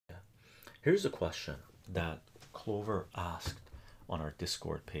Here's a question that Clover asked on our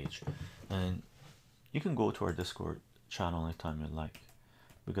Discord page, and you can go to our Discord channel anytime you like.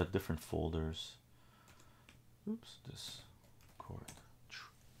 We got different folders. Oops, this cord.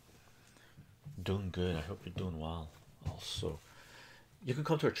 Doing good. I hope you're doing well. Also, you can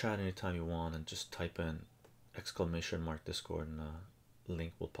come to our chat anytime you want and just type in exclamation mark Discord, and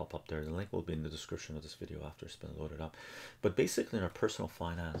link will pop up there. The link will be in the description of this video after it's been loaded up. But basically, in our personal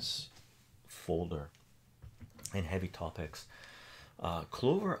finance folder and heavy topics,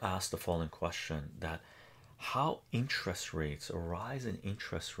 Clover asked the following question: that how interest rates, a rise in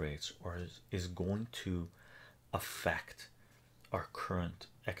interest rates, is going to affect our current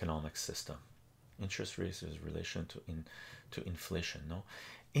economic system. Interest rates is relation to inflation. No,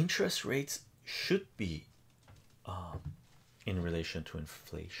 interest rates should be in relation to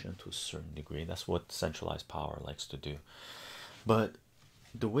inflation to a certain degree. That's what centralized power likes to do. But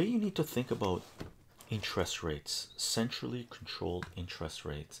the way you need to think about interest rates, centrally controlled interest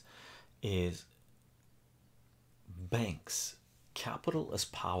rates, is banks, capital as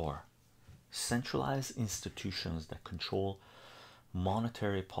power, centralized institutions that control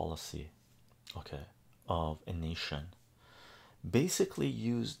monetary policy, okay, of a nation, basically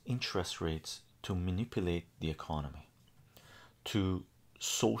use interest rates to manipulate the economy, to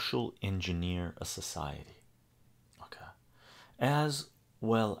social engineer a society, okay, as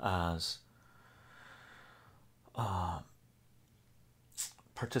well as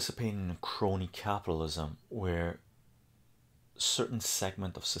participating in crony capitalism, where certain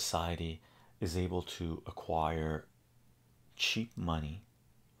segment of society is able to acquire cheap money,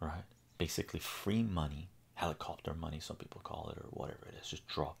 right? Basically free money, helicopter money, some people call it, or whatever it is, just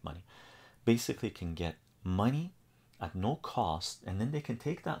drop money. Basically can get money at no cost, and then they can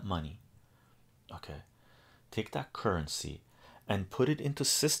take that money, okay, take that currency and put it into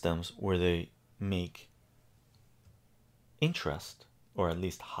systems where they make interest, or at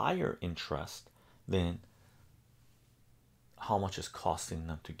least higher interest than how much is costing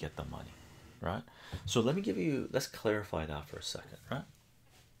them to get the money, right? So let's clarify that for a second, right?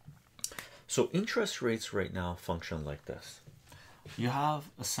 So interest rates right now function like this: you have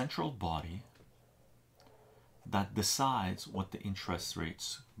a central body that decides what the interest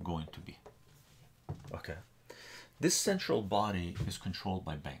rate's going to be, okay. This central body is controlled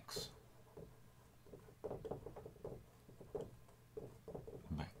by banks.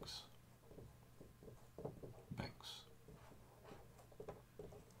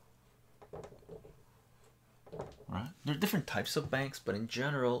 Right, there are different types of banks, but in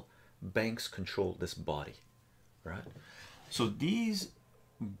general banks control this body, right? So these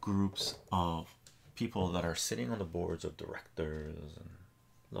groups of people that are sitting on the boards of directors, and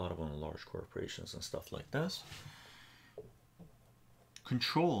a lot of them large corporations and stuff like this,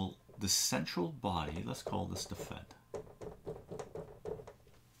 control the central body. Let's call this the Fed,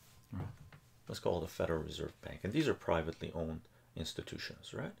 right? Let's call it the Federal Reserve Bank, and these are privately owned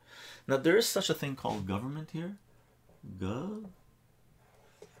institutions, right? Now there is such a thing called government here. Gov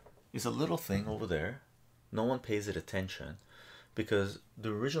is a little thing over there. No one pays it attention, because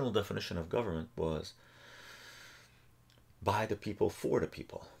the original definition of government was by the people for the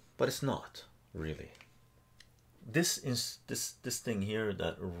people, but it's not really. This is this thing here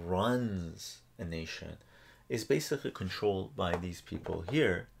that runs a nation is basically controlled by these people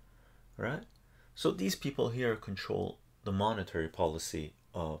here, right? So these people here control the monetary policy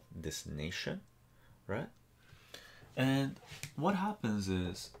of this nation, right? And what happens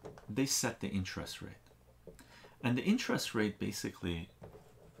is they set the interest rate, and the interest rate basically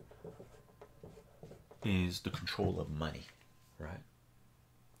is the control of money, right?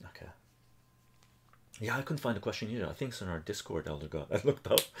 Okay. Yeah, I couldn't find the question either. I think it's in our Discord. Elder God, I looked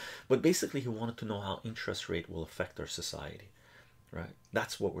up, but basically he wanted to know how interest rate will affect our society, right?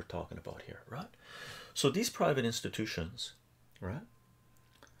 That's what we're talking about here, right? So these private institutions, right,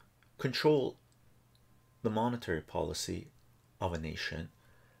 control the monetary policy of a nation,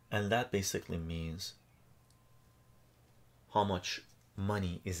 and that basically means how much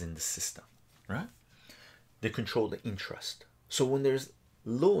money is in the system, right? They control the interest. So when there's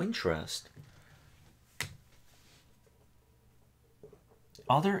low interest,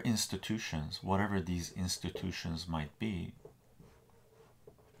 other institutions, whatever these institutions might be,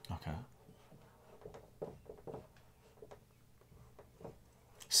 okay,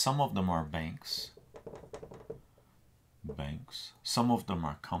 some of them are banks, some of them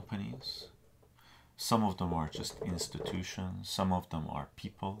are companies, some of them are just institutions, some of them are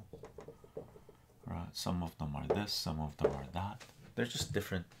people, right? Some of them are this, some of them are that. They're just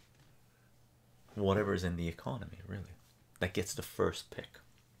different, whatever's in the economy, really, that gets the first pick,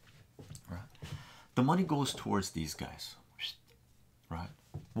 right? the money goes towards these guys, right?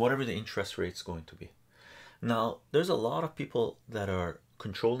 Whatever the interest rate's going to be. Now, there's a lot of people that are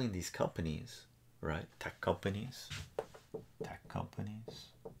controlling these companies, right? Tech companies,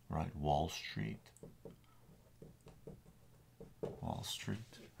 right? Wall Street,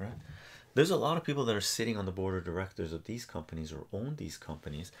 right? There's a lot of people that are sitting on the board of directors of these companies or own these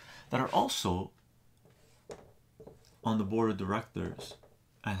companies that are also on the board of directors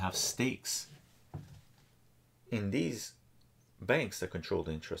and have stakes in these banks that control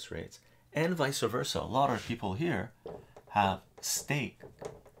the interest rates, and vice versa. A lot of people here have stake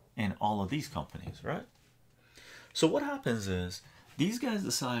in all of these companies, right? So what happens is these guys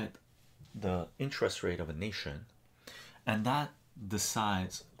decide the interest rate of a nation, and that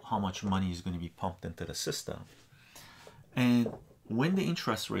decides how much money is going to be pumped into the system. And when the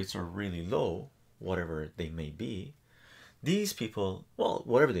interest rates are really low, whatever they may be, these people, well,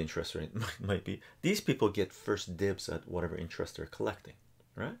 whatever the interest rate might be, these people get first dibs at whatever interest they're collecting,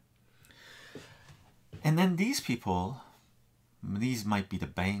 right? And then these people, these might be the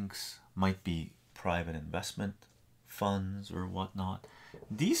banks, might be private investment funds or whatnot.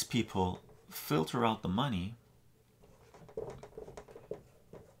 These people filter out the money,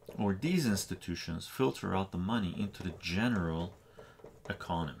 or these institutions filter out the money into the general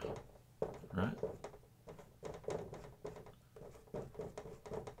economy, right?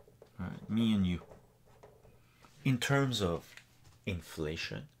 Right, me and you. In terms of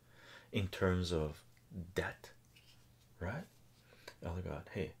inflation, in terms of debt, right? Oh God,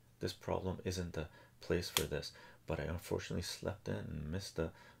 hey, this problem isn't the place for this, but I unfortunately slept in and missed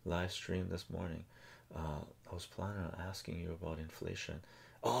the live stream this morning. I was planning on asking you about inflation.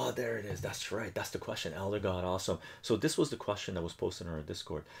 Oh, there it is. That's right. That's the question. Elder God, awesome. So this was the question that was posted in our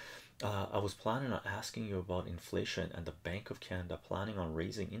Discord. I was planning on asking you about inflation and the Bank of Canada planning on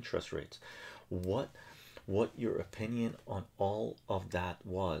raising interest rates. What your opinion on all of that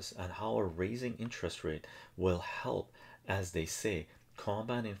was, and how a raising interest rate will help, as they say,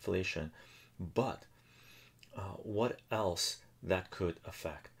 combat inflation, but what else that could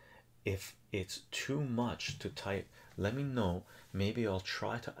affect. If it's too much to type, let me know. Maybe I'll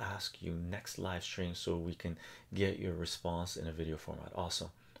try to ask you next live stream so we can get your response in a video format. Awesome.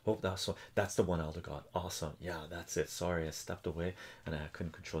 Hope that's so. That's the one, Elder God. Awesome. Yeah, that's it. Sorry, I stepped away and I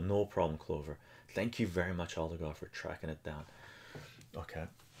couldn't control. No problem, Clover. Thank you very much, Elder God, for tracking it down. Okay.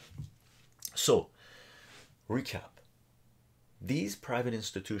 So, recap. These private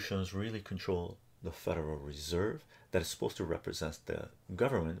institutions really control the Federal Reserve, that is supposed to represent the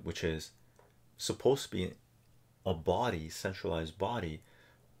government, which is supposed to be a body, centralized body,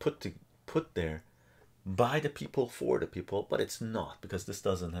 put there by the people for the people, but it's not, because this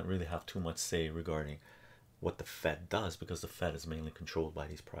doesn't really have too much say regarding what the Fed does, because the Fed is mainly controlled by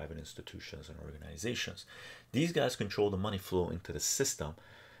these private institutions and organizations. These guys control the money flow into the system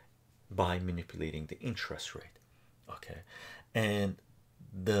by manipulating the interest rate. Okay, and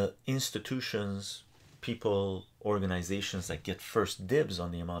the institutions, people, organizations that get first dibs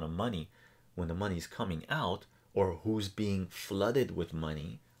on the amount of money when the money is coming out, or who's being flooded with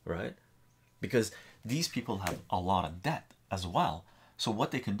money, right? Because these people have a lot of debt as well, so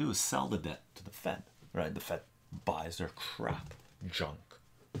what they can do is sell the debt to the Fed, right? The Fed buys their crap, junk,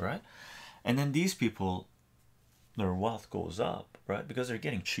 right? And then these people, their wealth goes up, right? Because they're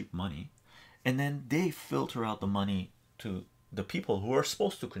getting cheap money, and then they filter out the money to the people who are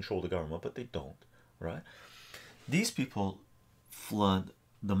supposed to control the government, but they don't, right? These people flood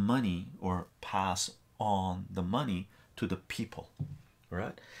the money, or pass on the money to the people,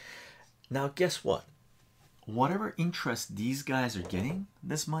 right? Now guess what? Whatever interest these guys are getting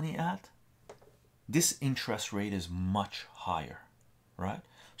this money at, this interest rate is much higher, right?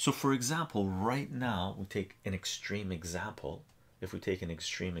 So for example, right now, we take an extreme example. If we take an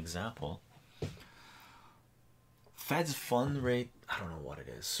extreme example, Fed's fund rate, I don't know what it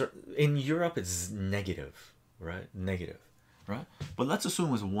is. In Europe, it's negative, right? Negative, right? But let's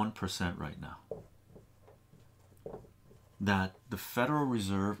assume it's 1% right now, that the Federal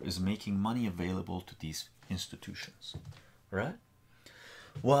Reserve is making money available to these institutions, right?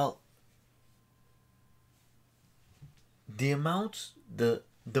 Well, the amounts, the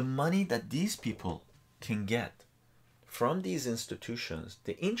money that these people can get from these institutions,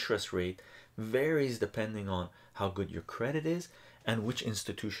 the interest rate varies depending on how good your credit is and which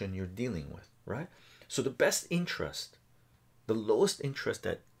institution you're dealing with, right? So the best interest, the lowest interest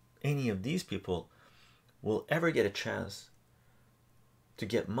that any of these people will ever get a chance to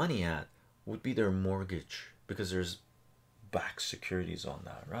get money at would be their mortgage, because there's backed securities on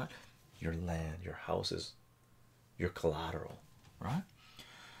that, right? Your land, your houses, your collateral, right?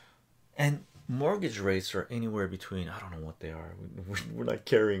 And mortgage rates are anywhere between, I don't know what they are. We're not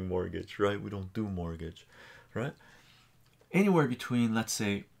carrying mortgage, right? We don't do mortgage, right? Anywhere between, let's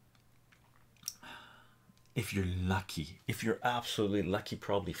say, if you're lucky, if you're absolutely lucky,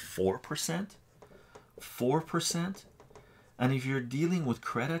 probably 4%, 4%. And if you're dealing with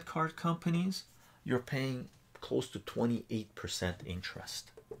credit card companies, you're paying close to 28%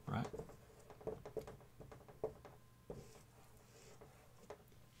 interest, right?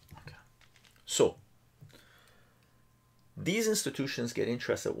 Okay. So these institutions get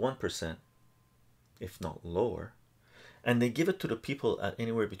interest at 1%, if not lower, and they give it to the people at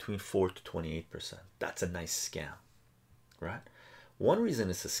anywhere between 4 to 28%. That's a nice scam, right? One reason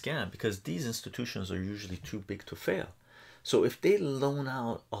it's a scam because these institutions are usually too big to fail. So if they loan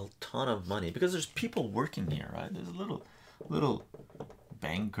out a ton of money, because there's people working here, right? There's little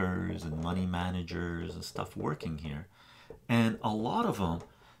bankers and money managers and stuff working here, and a lot of them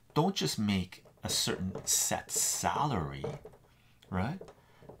don't just make a certain set salary, right?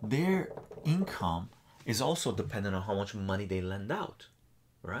 Their income is also dependent on how much money they lend out,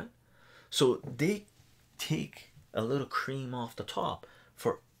 right? So they take a little cream off the top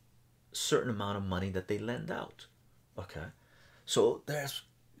for a certain amount of money that they lend out. Okay, so there's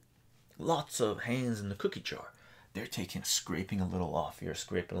lots of hands in the cookie jar. They're taking, scraping a little off here,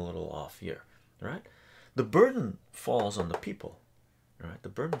 scraping a little off here, right? The burden falls on the people, right? The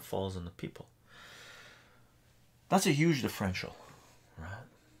burden falls on the people. That's a huge differential, right?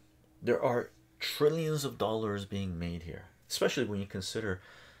 There are trillions of dollars being made here, especially when you consider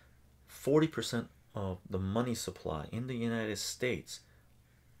 40% of the money supply in the United States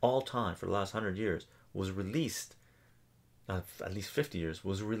all time for the last 100 years was released, at least 50 years,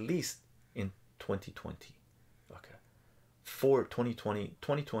 was released in 2020. Okay, for 2020,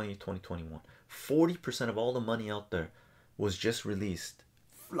 2021, 40% of all the money out there was just released,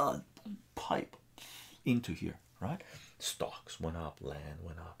 flood pipe into here, right? Stocks went up, land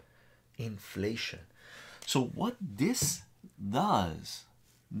went up, inflation. So what this does,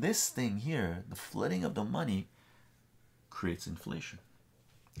 this thing here, the flooding of the money, creates inflation.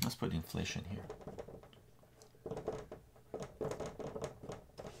 Let's put inflation here.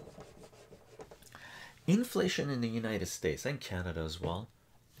 Inflation in the United States and Canada as well,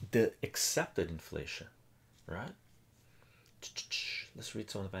 the accepted inflation, right? Let's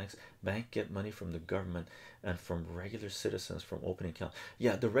read some of the banks. Bank get money from the government and from regular citizens from opening accounts.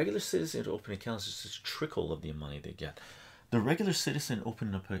 Yeah, the regular citizen opening accounts is just a trickle of the money they get. The regular citizen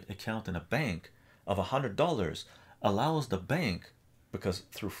opening up an account in a bank of $100 allows the bank, because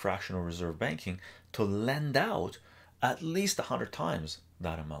through fractional reserve banking, to lend out at least 100 times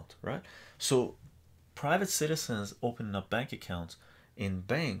that amount, right? So private citizens opening up bank accounts in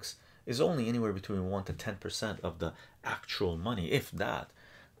banks is only anywhere between 1 to 10% of the actual money, if that,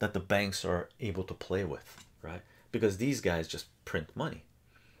 that the banks are able to play with, right? Because these guys just print money,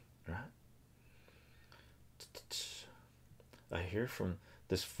 right? I hear from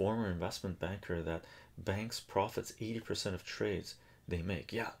this former investment banker that banks profits 80% of trades they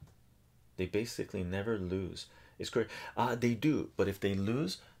make. Yeah, they basically never lose. It's great. They do, but if they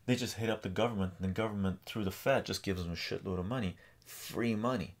lose, they just hit up the government, and the government through the Fed just gives them a shitload of money, free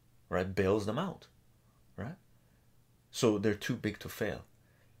money, right? Bails them out, right? So they're too big to fail.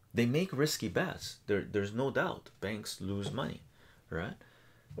 They make risky bets. There's no doubt banks lose money, right?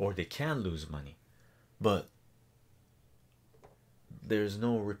 Or they can lose money, but there's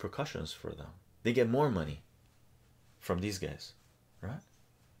no repercussions for them. They get more money from these guys, right?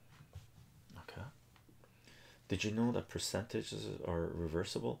 Okay. Did you know that percentages are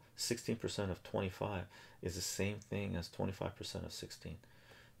reversible? 16% of 25 is the same thing as 25% of 16.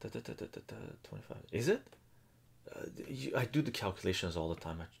 25. Is it? I do the calculations all the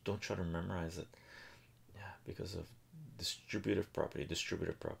time. I don't try to memorize it. Yeah, because of distributive property.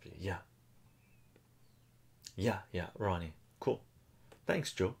 Yeah. Yeah, Ronnie. Cool.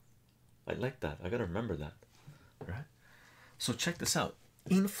 Thanks, Joe. I like that. I gotta remember that. Right? So check this out.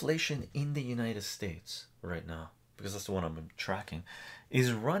 Inflation in the United States right now, because that's the one I'm tracking,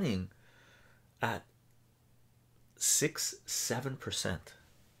 is running at 6-7%.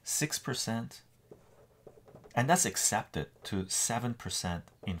 6%, and that's accepted to 7%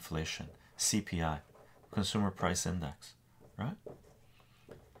 inflation, CPI, consumer price index, right?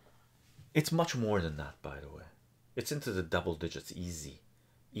 It's much more than that, by the way. It's into the double digits, easy.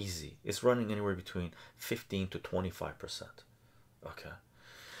 It's running anywhere between 15 to 25%. Okay,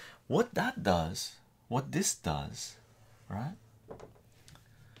 what that does, what this does, right,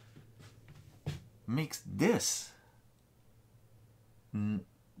 makes this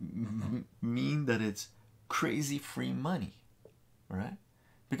mean that it's crazy free money, right?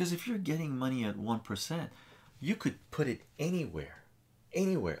 Because if you're getting money at 1%, you could put it anywhere,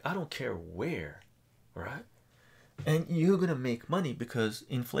 anywhere. I don't care where, right? And you're gonna make money because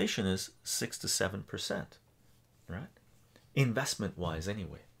inflation is 6 to 7%, right? Investment wise,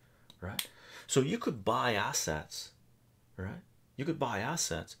 anyway, right? So you could buy assets, right? You could buy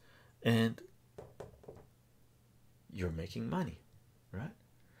assets and you're making money, right?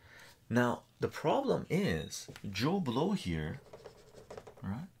 Now the problem is Joe Blow here,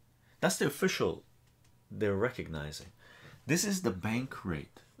 right? That's the official they're recognizing. This is the bank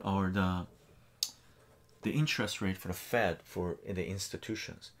rate, or the interest rate for the Fed for the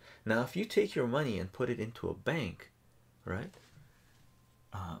institutions. Now if you take your money and put it into a bank, right,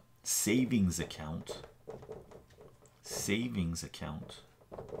 savings account,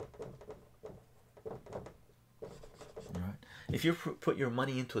 right, if you put your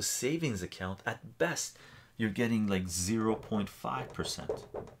money into a savings account, at best you're getting like 0.5%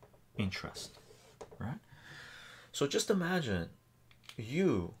 interest, right? So just imagine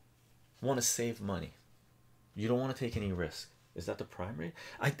you want to save money, you don't want to take any risk. Is that the prime rate?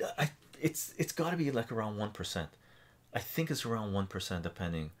 It's got to be like around 1%. I think it's around 1%,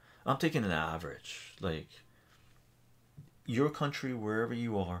 depending. I'm taking an average, like your country, wherever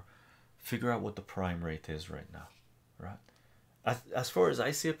you are, figure out what the prime rate is right now, right? As far as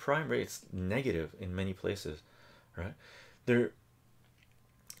I see it, prime rate's negative in many places, right? They're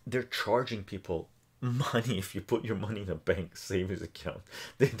charging people money if you put your money in a bank savings account.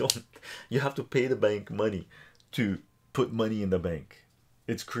 They don't, you have to pay the bank money to put money in the bank.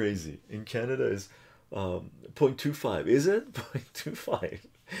 It's crazy. In Canada is 0.25, is it 0.25?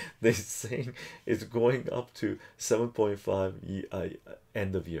 They're saying it's going up to 7.5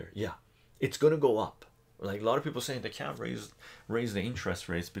 end of year. Yeah, it's gonna go up. Like a lot of people saying they can't raise the interest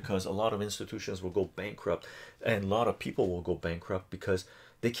rates because a lot of institutions will go bankrupt, and a lot of people will go bankrupt because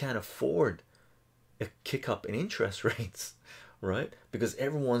they can't afford a kick up in interest rates, right? Because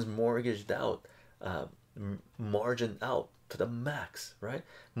everyone's mortgaged out, margined out to the max, right?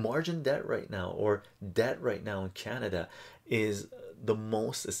 Margin debt right now, or debt right now in Canada, is the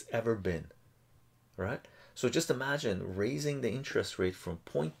most it's ever been, right? So just imagine raising the interest rate from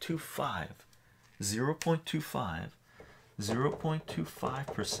 0.25, 0.25,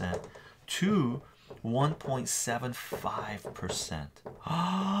 0.25% to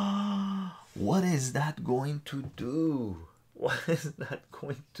 1.75%. What is that going to do? What is that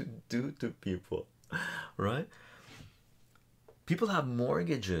going to do to people, right? People have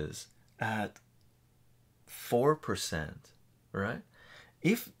mortgages at 4%, right?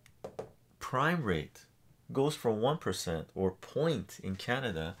 If prime rate goes from 1%, or point in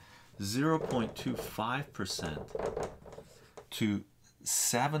Canada 0.25% to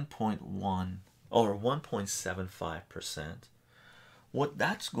 7.1 or 1.75%, what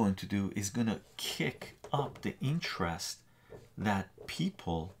that's going to do is going to kick up the interest that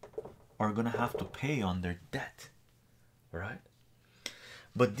people are going to have to pay on their debt, right?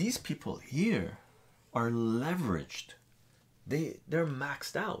 But these people here are leveraged. They're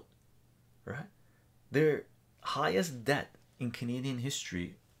maxed out, right? Their highest debt in Canadian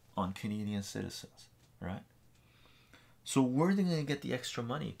history on Canadian citizens, right? So where are they going to get the extra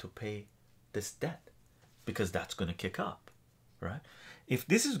money to pay this debt? Because that's going to kick up, right? If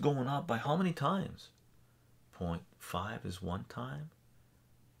this is going up by how many times? 0.5 is 1 time,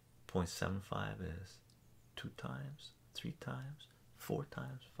 0.75 is 2 times, 3 times, 4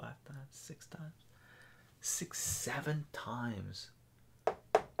 times, 5 times, 6 times, 6, 7 times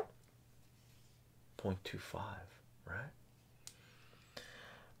 0.25, right?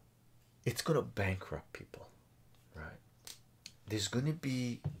 It's gonna bankrupt people, right? There's gonna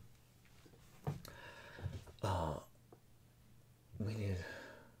be we need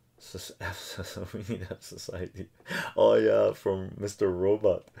we need to have society. Oh yeah, from Mr.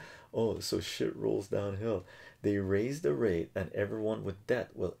 Robot. Oh, so shit rolls downhill. They raise the rate and everyone with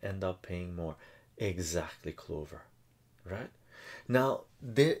debt will end up paying more. Exactly, Clover, right? Now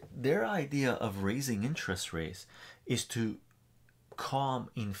their idea of raising interest rates is to calm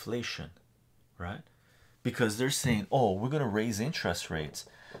inflation, right? Because they're saying, oh, we're going to raise interest rates,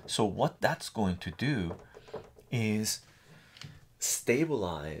 so what that's going to do is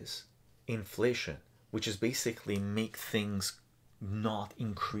stabilize inflation, which is basically make things not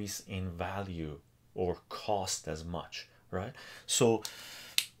increase in value or cost as much, right? So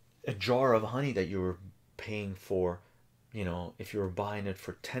a jar of honey that you were paying for, you know, if you were buying it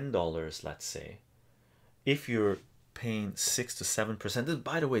for $10, let's say, if you're paying 6 to 7%,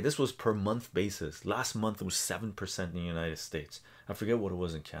 by the way, this was per month basis. Last month it was 7% in the United States. I forget what it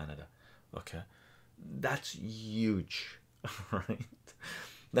was in Canada. Okay, that's huge. Right?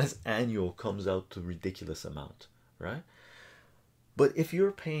 That's annual, comes out to ridiculous amount, right? But if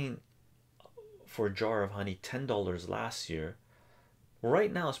you're paying for a jar of honey $10 last year,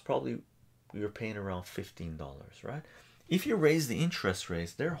 right now it's probably you're paying around $15, right? If you raise the interest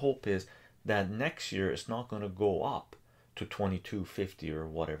rates, their hope is that next year it's not going to go up to 22.50 or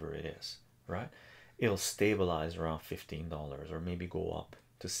whatever it is, right? It'll stabilize around $15 or maybe go up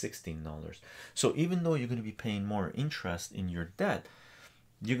to $16. So even though you're going to be paying more interest in your debt,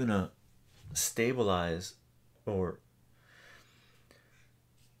 you're going to stabilize or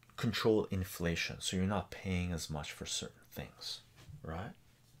control inflation, so you're not paying as much for certain things, right?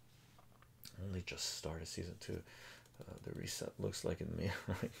 Only just started season 2. The reset looks like it may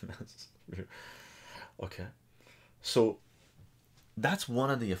right. Okay, so that's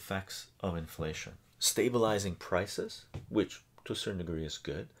one of the effects of inflation, stabilizing prices, which to a certain degree is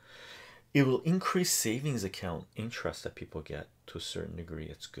good. It will increase savings account interest that people get. To a certain degree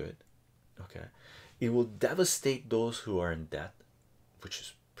it's good. Okay, it will devastate those who are in debt, which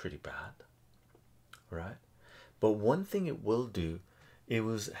is pretty bad, right? But one thing it will do, it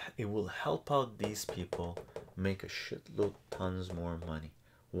will help out these people make a shitload tons more money.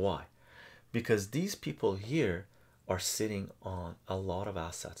 Why? Because these people here are sitting on a lot of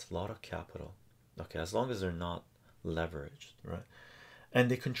assets, a lot of capital, okay, as long as they're not leveraged, right? And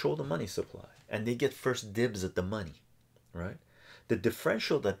they control the money supply and they get first dibs at the money, right? The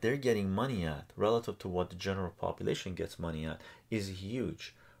differential that they're getting money at relative to what the general population gets money at is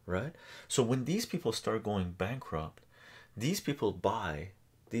huge, right? So when these people start going bankrupt, these people buy,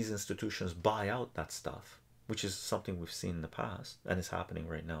 these institutions buy out that stuff, which is something we've seen in the past and is happening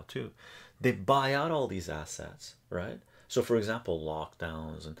right now too. They buy out all these assets, right? So for example,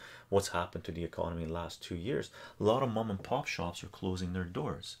 lockdowns and what's happened to the economy in the last 2 years, a lot of mom and pop shops are closing their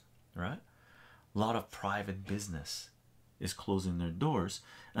doors, right? A lot of private business is closing their doors,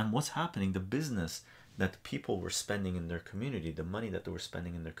 and what's happening, the business that people were spending in their community, the money that they were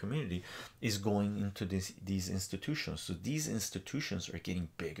spending in their community, is going into these institutions. So these institutions are getting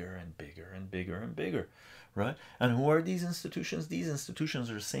bigger and bigger and bigger and bigger, right? And who are these institutions? These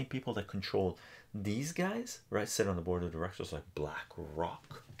institutions are the same people that control these guys, right? Sit on the board of directors like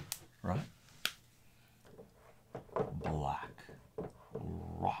BlackRock, right? BlackRock,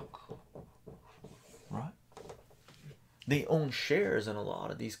 right? They own shares in a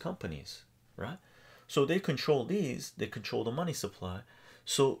lot of these companies, right? So they control these, they control the money supply.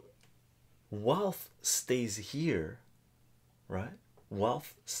 So wealth stays here, right?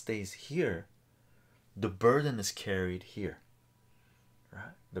 Wealth stays here. The burden is carried here,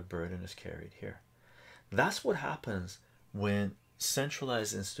 right? The burden is carried here. That's what happens when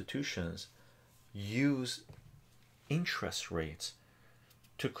centralized institutions use interest rates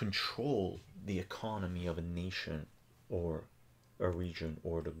to control the economy of a nation or a region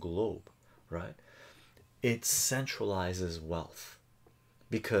or the globe, right? It centralizes wealth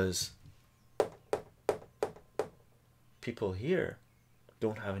because people here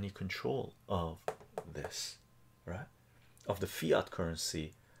don't have any control of this, right? Of the fiat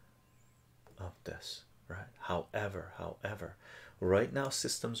currency of this, right? However, right now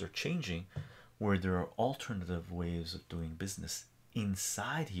systems are changing where there are alternative ways of doing business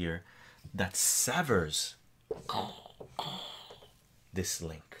inside here that severs this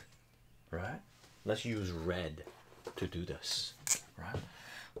link, right? Let's use red to do this, right?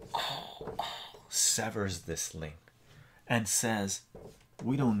 Severs this link and says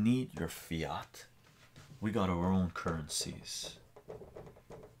we don't need your fiat, we got our own currencies,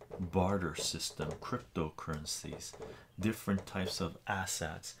 barter system, cryptocurrencies, different types of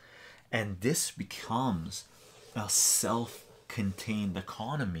assets, and this becomes a self-contained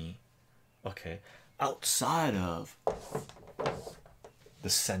economy, okay, outside of the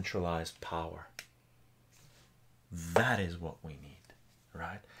centralized power. That is what we need,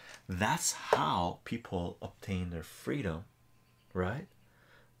 right? That's how people obtain their freedom, right?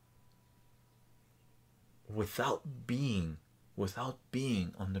 Without being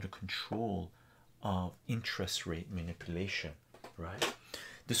under the control of interest rate manipulation, right?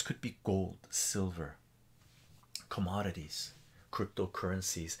 This could be gold, silver, commodities,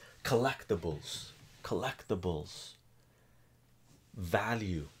 cryptocurrencies, collectibles,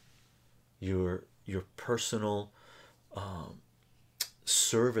 value, your personal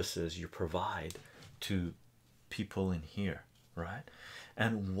services you provide to people in here, right?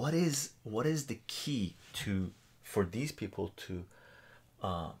 And what is the key to for these people to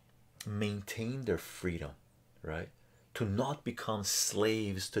maintain their freedom, right? To not become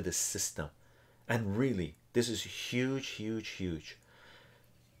slaves to the system. And really, this is huge.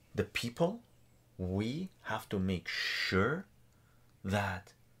 The people, we have to make sure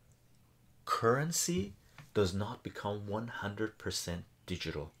that currency does not become 100%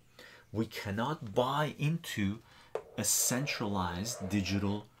 digital. We cannot buy into a centralized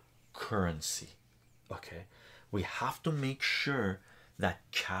digital currency. Okay, we have to make sure that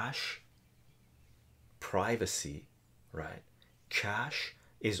cash privacy, right? Cash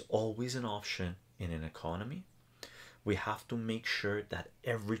is always an option in an economy. We have to make sure that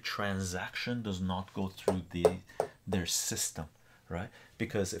every transaction does not go through their system, right?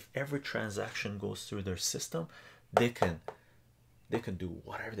 Because if every transaction goes through their system, they can do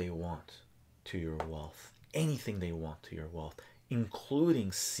whatever they want to your wealth, anything they want to your wealth,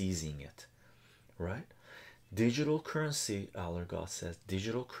 including seizing it, right? Digital currency, Allergoth says,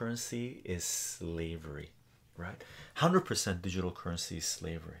 digital currency is slavery, right? 100% digital currency is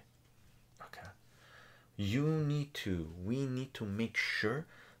slavery. Okay, we need to make sure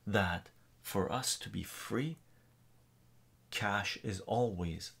that for us to be free, cash is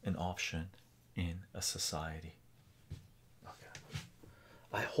always an option in a society. Okay,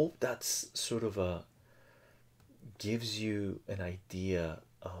 I hope that's sort of a gives you an idea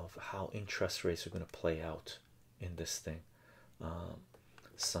of how interest rates are going to play out in this thing.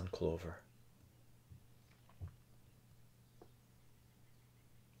 Sun Clover,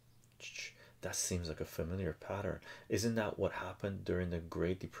 that seems like a familiar pattern. Isn't that what happened during the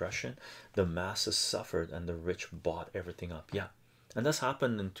Great Depression? The masses suffered and the rich bought everything up. Yeah, and this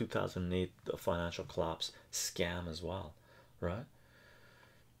happened in 2008, the financial collapse scam as well, right?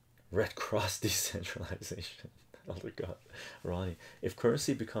 Red Cross decentralization. Oh my God, Ronnie, if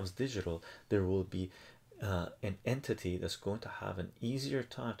currency becomes digital, there will be an entity that's going to have an easier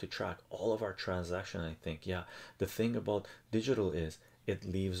time to track all of our transactions. I think, yeah, the thing about digital is it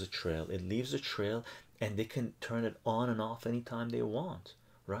leaves a trail. It leaves a trail, and they can turn it on and off anytime they want,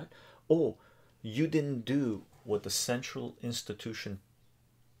 right? Oh, you didn't do what the central institution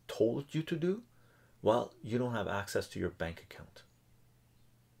told you to do. Well, you don't have access to your bank account,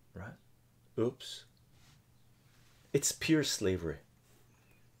 right? Oops. It's pure slavery,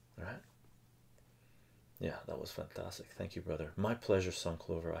 right? Yeah, that was fantastic. Thank you, brother. My pleasure, Sun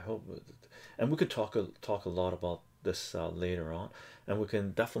Clover. I hope, and we could talk a lot about this later on, and we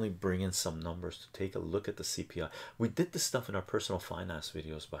can definitely bring in some numbers to take a look at the CPI. We did this stuff in our personal finance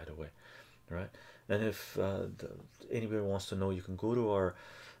videos, by the way, right? And if anybody wants to know, you can go to our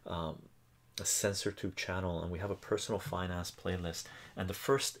SensorTube channel, and we have a personal finance playlist, and the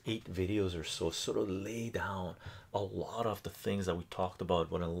first 8 videos or so sort of lay down a lot of the things that we talked about,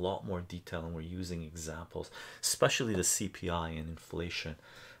 but in a lot more detail, and we're using examples, especially the CPI and inflation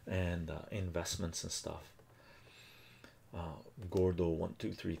and investments and stuff. Gordo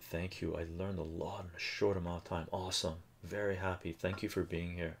 123, thank you. I learned a lot in a short amount of time. Awesome, very happy. Thank you for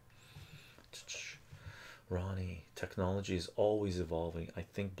being here. Ronnie, technology is always evolving. I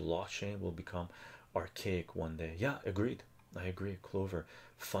think blockchain will become archaic one day. Yeah, agreed. I agree. Clover,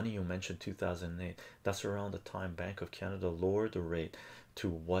 funny you mentioned 2008. That's around the time Bank of Canada lowered the rate to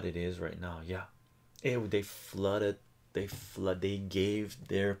what it is right now. Yeah, they flooded, they gave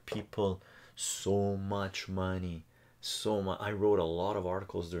their people so much money, so much. I wrote a lot of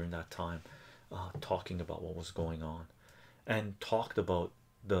articles during that time, talking about what was going on, and talked about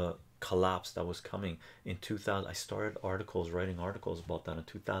the collapse that was coming in 2000. I started writing articles about that in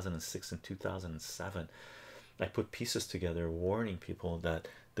 2006 and 2007. I put pieces together warning people that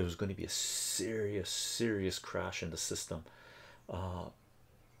there was going to be a serious crash in the system. A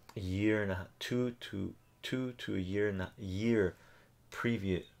year and a two to a year and a year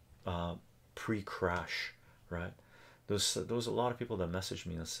previous, pre-crash, right? There was a lot of people that messaged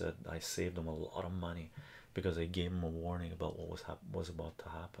me and said I saved them a lot of money because I gave them a warning about what was about to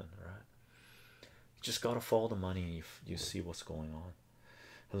happen, right? You just gotta follow the money, and you see what's going on.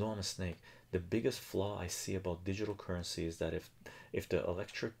 Hello, I'm a snake. The biggest flaw I see about digital currency is that if the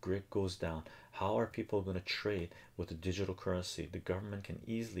electric grid goes down, how are people going to trade with the digital currency? The government can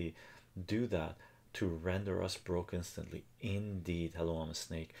easily do that to render us broke instantly. Indeed. Hello, I'm a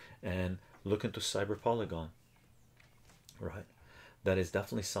snake. And look into Cyber Polygon, right? That is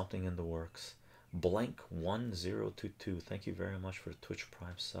definitely something in the works. Blank 1022, thank you very much for the Twitch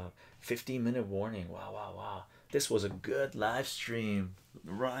Prime sub. 15-minute warning. Wow, this was a good live stream.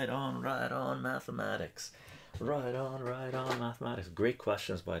 Right on mathematics. Right on mathematics. Great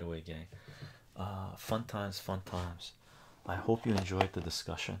questions, by the way, gang. Fun times. I hope you enjoyed the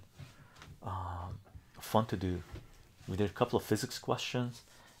discussion. Fun to do. We did a couple of physics questions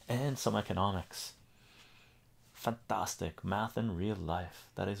and some economics. Fantastic math in real life.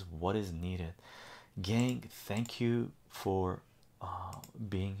 That is what is needed, gang. Thank you for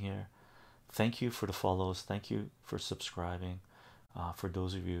being here. Thank you for the follows. Thank you for subscribing. For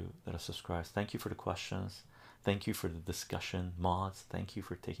those of you that have subscribed, thank you for the questions, thank you for the discussion. Mods, thank you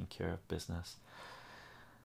for taking care of business.